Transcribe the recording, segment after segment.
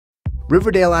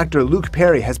Riverdale actor Luke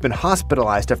Perry has been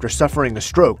hospitalized after suffering a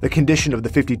stroke. The condition of the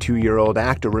 52-year-old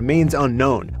actor remains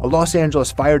unknown. A Los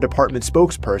Angeles Fire Department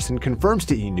spokesperson confirms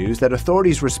to E! News that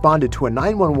authorities responded to a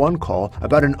 911 call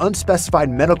about an unspecified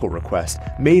medical request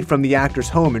made from the actor's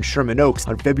home in Sherman Oaks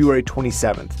on February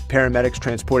 27th. Paramedics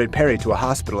transported Perry to a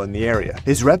hospital in the area.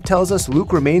 His rep tells us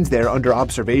Luke remains there under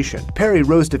observation. Perry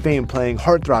rose to fame playing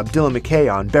heartthrob Dylan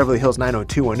McKay on Beverly Hills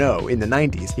 90210 in the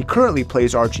 90s. He currently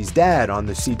plays Archie's dad on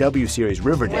the CW series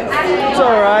Riverdale. It's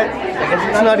alright.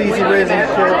 It's not easy raising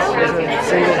kids as a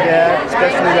single dad,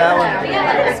 especially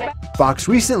that one. Fox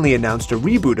recently announced a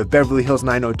reboot of Beverly Hills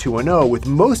 90210 with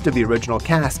most of the original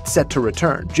cast set to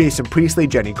return. Jason Priestley,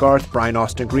 Jenny Garth, Brian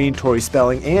Austin Green, Tori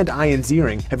Spelling, and Ian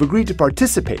Ziering have agreed to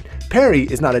participate. Perry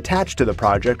is not attached to the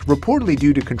project, reportedly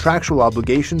due to contractual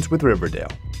obligations with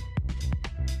Riverdale.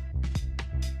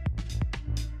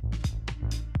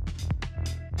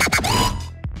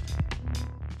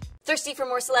 Thirsty for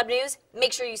more celeb news?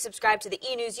 Make sure you subscribe to the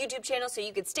E! News YouTube channel so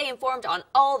you can stay informed on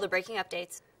all the breaking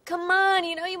updates. Come on,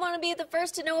 you know you want to be the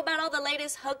first to know about all the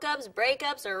latest hookups,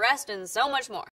 breakups, arrests, and so much more.